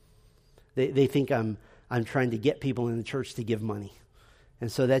 They think I'm trying to get people in the church to give money.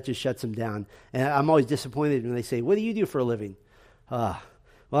 And so that just shuts them down. And I'm always disappointed when they say, what do you do for a living? Well,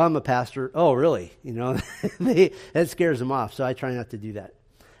 I'm a pastor. Oh, really? That scares them off. So I try not to do that.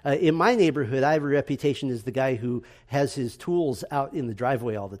 In my neighborhood, I have a reputation as the guy who has his tools out in the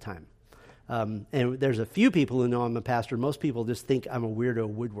driveway all the time. And there's a few people who know I'm a pastor. Most people just think I'm a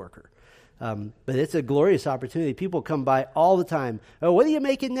weirdo woodworker. But it's a glorious opportunity. People come by all the time. Oh, what are you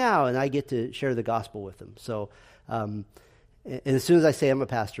making now? And I get to share the gospel with them. So, and as soon as I say I'm a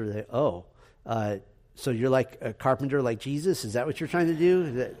pastor, they, so you're like a carpenter like Jesus? Is that what you're trying to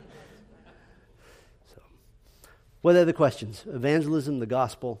do? What other questions? Evangelism, the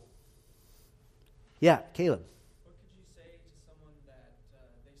gospel. Yeah, Caleb. What could you say to someone that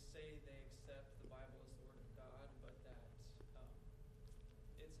they say they accept the Bible as the Word of God, but that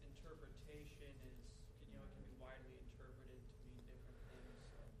its interpretation is, it can be widely interpreted to mean different things?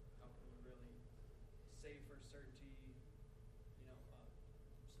 So how can we really say for certainty, some truths from the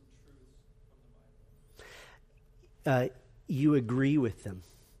Bible? You agree with them.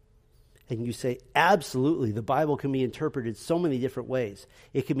 And you say, absolutely, the Bible can be interpreted so many different ways.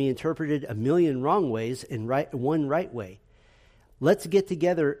 It can be interpreted a million wrong ways and one right way. Let's get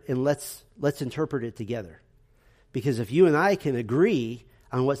together and let's interpret it together. Because if you and I can agree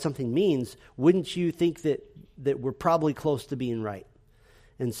on what something means, wouldn't you think that we're probably close to being right?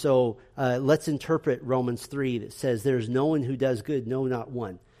 And so let's interpret Romans 3 that says, there's no one who does good, no, not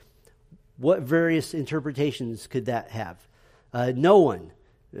one. What various interpretations could that have? No one.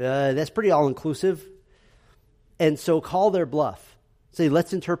 That's pretty all-inclusive. And so call their bluff. Say,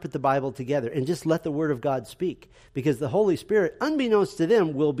 let's interpret the Bible together and just let the Word of God speak. Because the Holy Spirit, unbeknownst to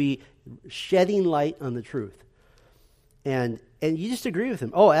them, will be shedding light on the truth. And you just agree with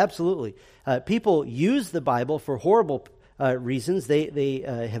them. Oh, absolutely. People use the Bible for horrible reasons. They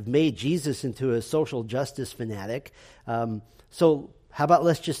have made Jesus into a social justice fanatic. So how about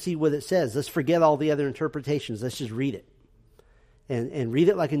let's just see what it says. Let's forget all the other interpretations. Let's just read it. And read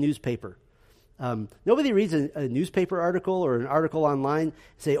it like a newspaper. Nobody reads a newspaper article or an article online and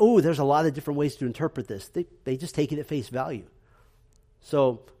say, oh, there's a lot of different ways to interpret this. They just take it at face value.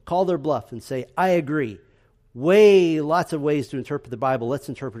 So call their bluff and say, I agree. Lots of ways to interpret the Bible. Let's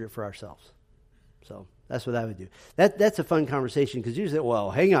interpret it for ourselves. So that's what I would do. That's a fun conversation because you say,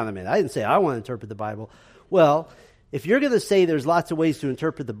 well, hang on a minute. I didn't say I want to interpret the Bible. Well, if you're going to say there's lots of ways to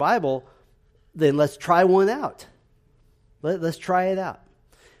interpret the Bible, then let's try one out. Let's try it out.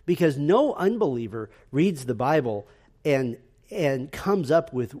 Because no unbeliever reads the Bible and comes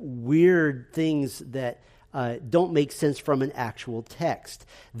up with weird things that don't make sense from an actual text.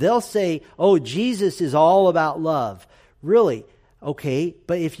 They'll say, oh, Jesus is all about love. Really? Okay,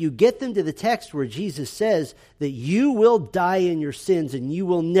 but if you get them to the text where Jesus says that you will die in your sins and you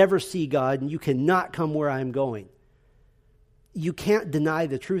will never see God and you cannot come where I'm going, you can't deny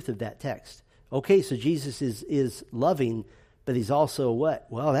the truth of that text. Okay, so Jesus is loving, but he's also what?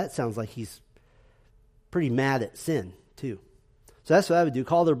 Well, that sounds like he's pretty mad at sin, too. So that's what I would do.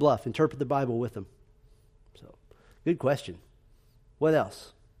 Call their bluff. Interpret the Bible with them. So, good question. What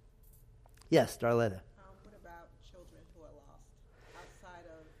else? Yes, Darletta. What about children who are lost? Outside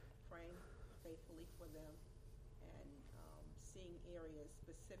of praying faithfully for them and seeing areas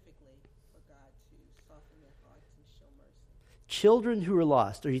specifically for God to soften their hearts and show mercy. Children who are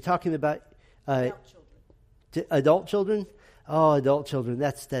lost. Are you talking about Adult children. Adult children? Oh, adult children.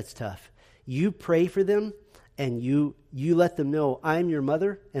 That's tough. You pray for them and you let them know, I'm your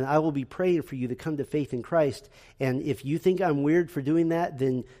mother and I will be praying for you to come to faith in Christ. And if you think I'm weird for doing that,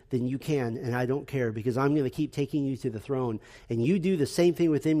 then you can, and I don't care, because I'm going to keep taking you to the throne. And you do the same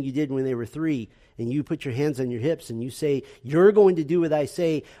thing with them you did when they were 3, and you put your hands on your hips and you say, you're going to do what I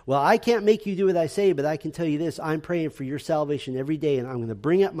say. Well, I can't make you do what I say, but I can tell you this, I'm praying for your salvation every day, and I'm going to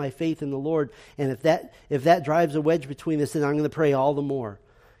bring up my faith in the Lord. And if that drives a wedge between us, then I'm going to pray all the more.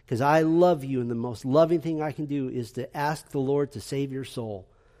 Because I love you, and the most loving thing I can do is to ask the Lord to save your soul.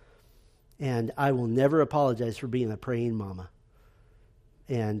 And I will never apologize for being a praying mama.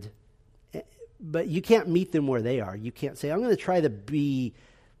 But you can't meet them where they are. You can't say, I'm going to try to be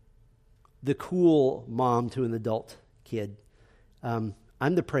the cool mom to an adult kid. I'm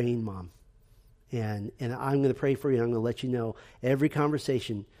the praying mom. And I'm going to pray for you, and I'm going to let you know every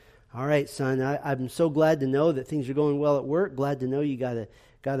conversation. All right, son, I'm so glad to know that things are going well at work. Glad to know you got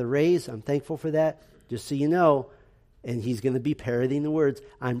a raise. I'm thankful for that. Just so you know, and he's going to be parroting the words,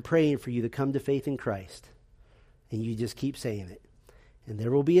 I'm praying for you to come to faith in Christ. And you just keep saying it. And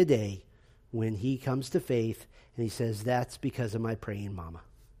there will be a day when he comes to faith and he says, that's because of my praying mama.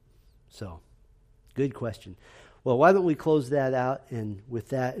 So, good question. Well, why don't we close that out and with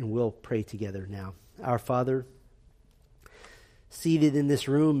that, and we'll pray together now. Our Father, seated in this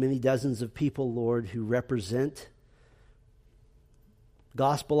room, many dozens of people, Lord, who represent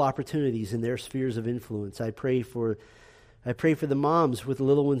gospel opportunities in their spheres of influence. I pray for the moms with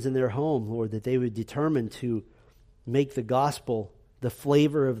little ones in their home, Lord, that they would determine to make the gospel the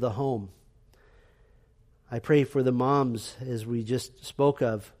flavor of the home. I pray for the moms, as we just spoke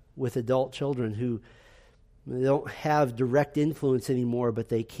of, with adult children who don't have direct influence anymore, but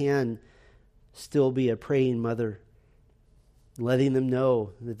they can still be a praying mother, letting them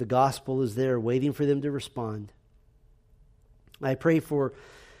know that the gospel is there, waiting for them to respond. I pray for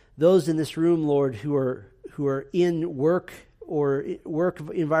those in this room, Lord, who are in work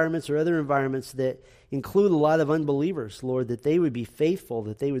environments or other environments that include a lot of unbelievers, Lord, that they would be faithful,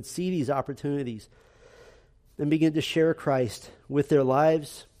 that they would see these opportunities and begin to share Christ with their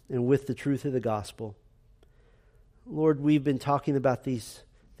lives and with the truth of the gospel. Lord, we've been talking about these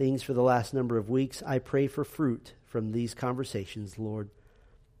things for the last number of weeks. I pray for fruit from these conversations, Lord.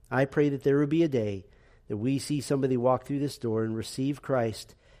 I pray that there would be a day that we see somebody walk through this door and receive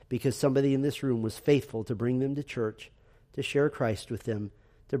Christ because somebody in this room was faithful to bring them to church, to share Christ with them,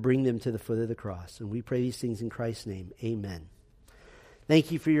 to bring them to the foot of the cross. And we pray these things in Christ's name. Amen.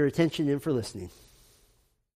 Thank you for your attention and for listening.